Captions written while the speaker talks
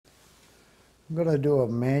I'm going to do a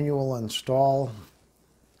manual install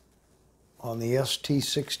on the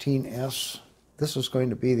ST16s. This is going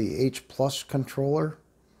to be the H Plus controller.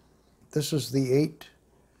 This is the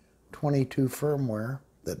 822 firmware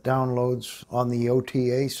that downloads on the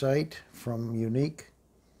OTA site from Yuneec.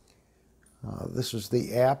 This is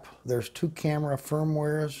the app. There's two camera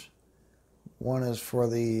firmwares. One is for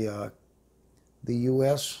the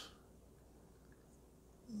US.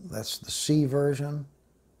 That's the C version.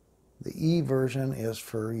 The E version is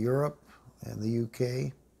for Europe and the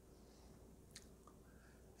UK.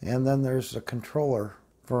 And then there's the controller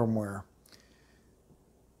firmware.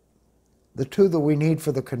 The two that we need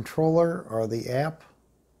for the controller are the app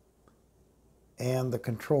and the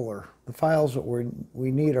controller. The files that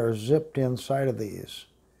we need are zipped inside of these.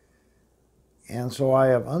 And so I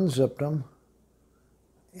have unzipped them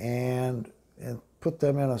and put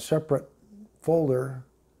them in a separate folder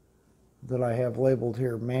that I have labeled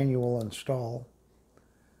here, manual install.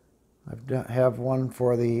 I have one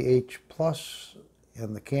for the H Plus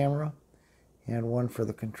and the camera, and one for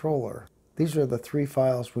the controller. These are the three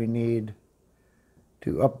files we need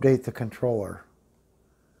to update the controller.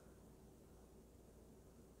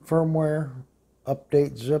 Firmware,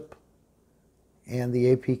 update zip, and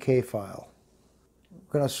the APK file. I'm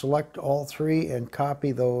going to select all three and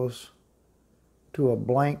copy those to a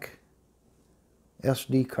blank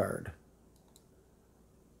SD card.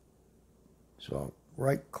 So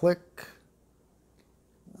right click,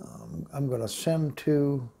 I'm going to send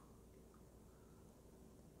to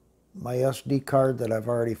my SD card that I've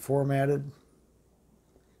already formatted.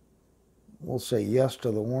 We'll say yes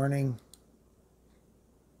to the warning.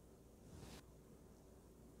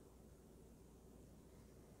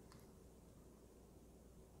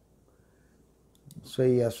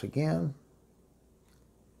 Say yes again.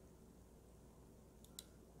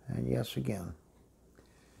 And yes again.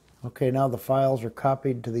 Okay, now the files are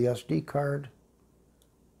copied to the SD card.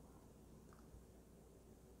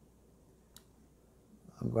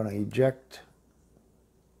 I'm going to eject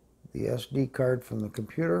the SD card from the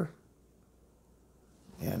computer.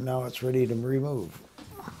 And now it's ready to remove.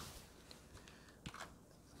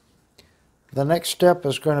 The next step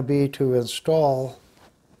is going to be to install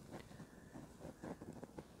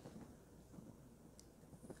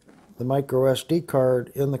the micro SD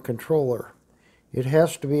card in the controller. It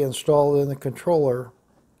has to be installed in the controller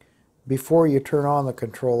before you turn on the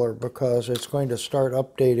controller because it's going to start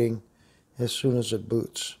updating as soon as it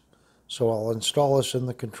boots. So I'll install this in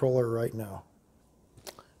the controller right now.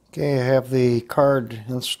 Okay, I have the card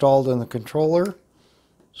installed in the controller,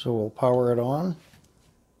 so we'll power it on.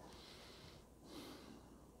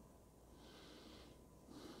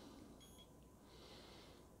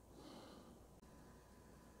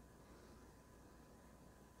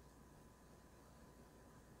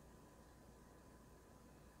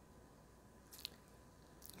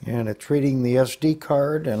 And it's reading the SD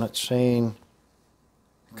card and it's saying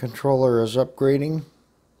the controller is upgrading.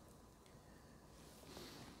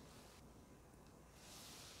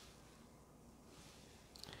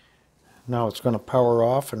 Now it's going to power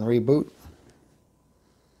off and reboot.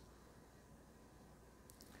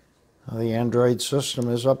 Now the Android system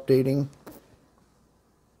is updating.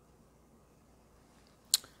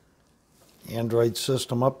 Android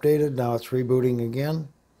system updated. Now it's rebooting again.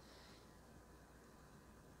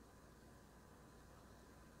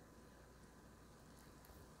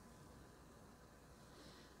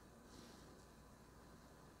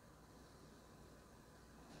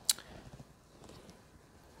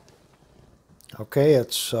 Okay,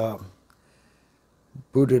 it's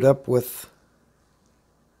booted up with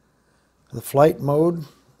the flight mode.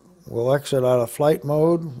 We'll exit out of flight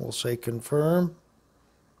mode. We'll say confirm.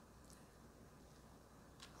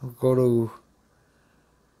 We'll go to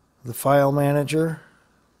the file manager.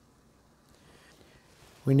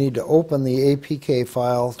 We need to open the APK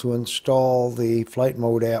file to install the flight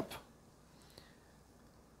mode app.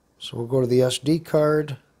 So we'll go to the SD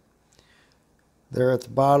card. There at the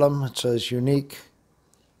bottom it says Yuneec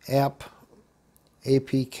app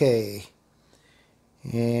APK,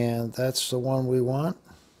 and that's the one we want.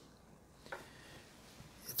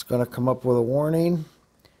 It's going to come up with a warning.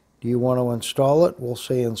 Do you want to install it? We'll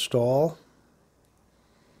say install.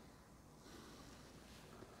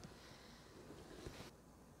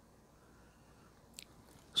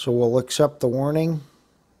 So we'll accept the warning.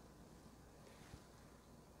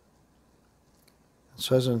 It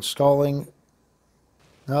says installing.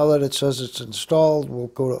 Now that it says it's installed, we'll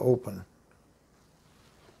go to open.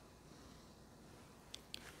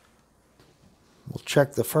 We'll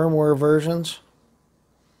check the firmware versions.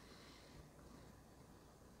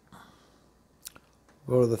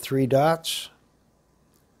 Go to the three dots.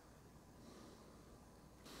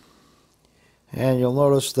 And you'll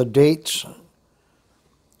notice the dates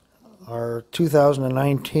are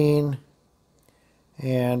 2019,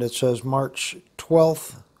 and it says March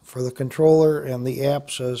 12th for the controller, and the app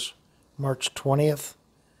says March 20th.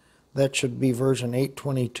 That should be version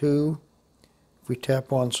 8.22. If we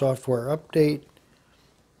tap on software update,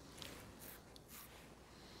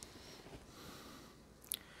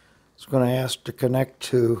 it's going to ask to connect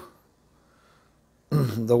to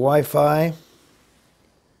the Wi-Fi.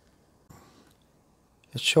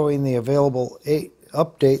 It's showing the available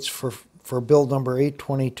updates for build number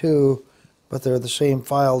 8.22, but they're the same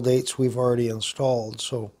file dates we've already installed,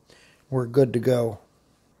 so we're good to go.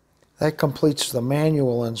 That completes the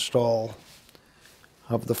manual install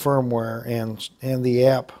of the firmware and the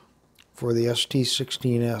app for the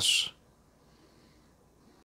ST16s.